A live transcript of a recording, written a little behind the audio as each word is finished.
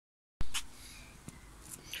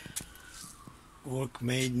work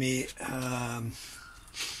made me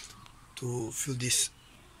to feel this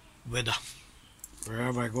weather.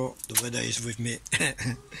 Wherever I go, the weather is with me.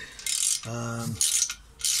 I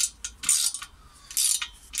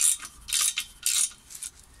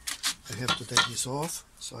have to take this off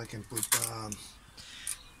so I can put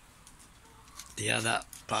the other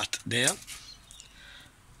part there.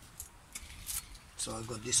 So I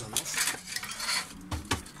got this one off.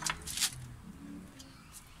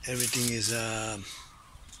 Everything is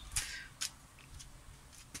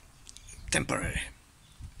temporary.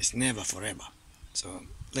 It's never forever. So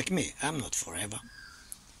like me, I'm not forever.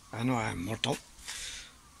 I know I'm mortal.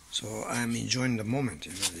 So I'm enjoying the moment,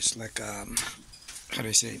 you know. It's like how do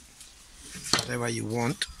I say, whatever you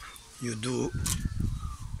want, you do,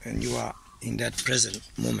 and you are in that present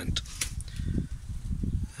moment.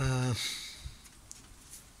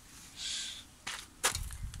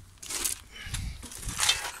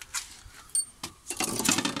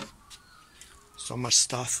 So much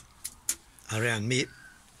stuff around me,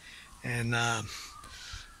 and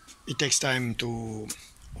it takes time to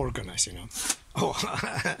organize, you know. Oh,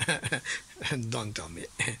 don't tell me,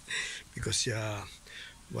 because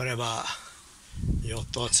whatever your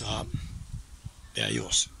thoughts are, they are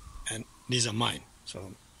yours, and these are mine.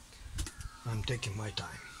 So I'm taking my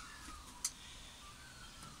time.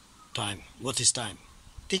 Time. What is time?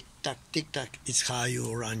 Tick tock, tick tock. It's how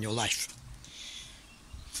you run your life.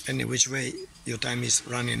 Any which way, your time is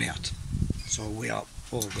running out. So we are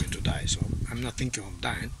all going to die. So I'm not thinking of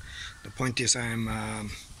dying. The point is I'm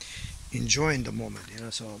enjoying the moment, you know.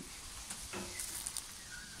 So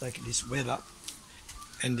like this weather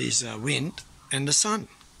and this wind and the sun,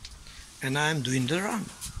 and I'm doing the run.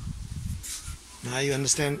 Now you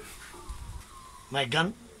understand my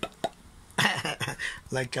gun?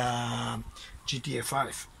 Like GTA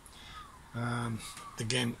 5, the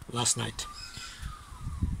game last night.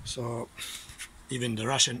 So even the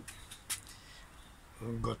Russian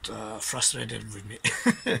got frustrated with me,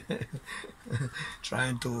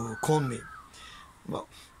 trying to call me. Well,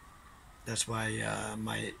 that's why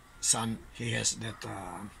my son, he has that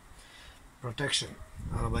protection.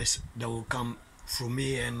 Otherwise, they will come through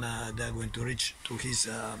me, and they're going to reach to his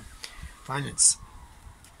finance.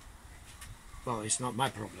 Well, it's not my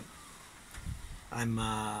problem. I'm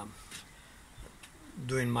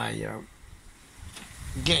doing my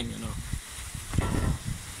game, you know,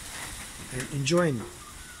 and enjoying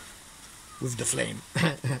with the flame.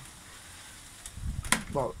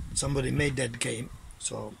 Well, somebody made that game,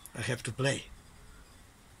 so I have to play.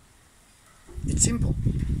 It's simple.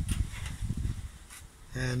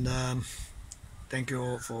 And thank you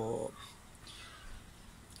all for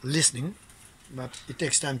listening, but it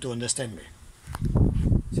takes time to understand me.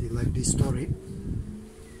 See, like this story,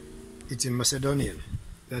 it's in Macedonian.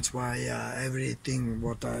 That's why everything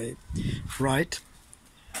what I write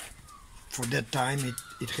for that time,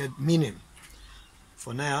 it had meaning.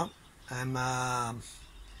 For now, I'm how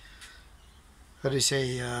do you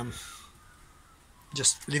say,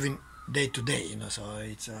 just living day to day, you know. So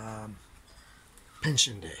it's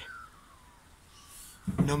pension day.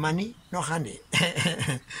 No money, no honey.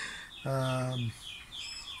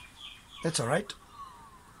 That's all right.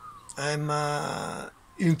 I'm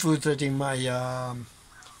infiltrating my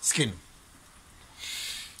skin.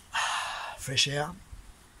 Fresh air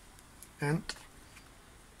and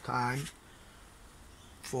time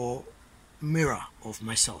for mirror of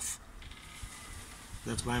myself.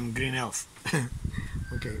 That's why I'm green elf.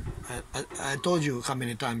 Okay, I told you how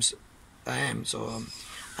many times I am, so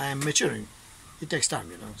I am maturing. It takes time,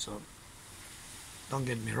 you know, so don't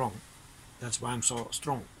get me wrong. That's why I'm so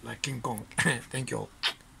strong, like King Kong. Thank you all.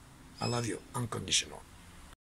 I love you, unconditional.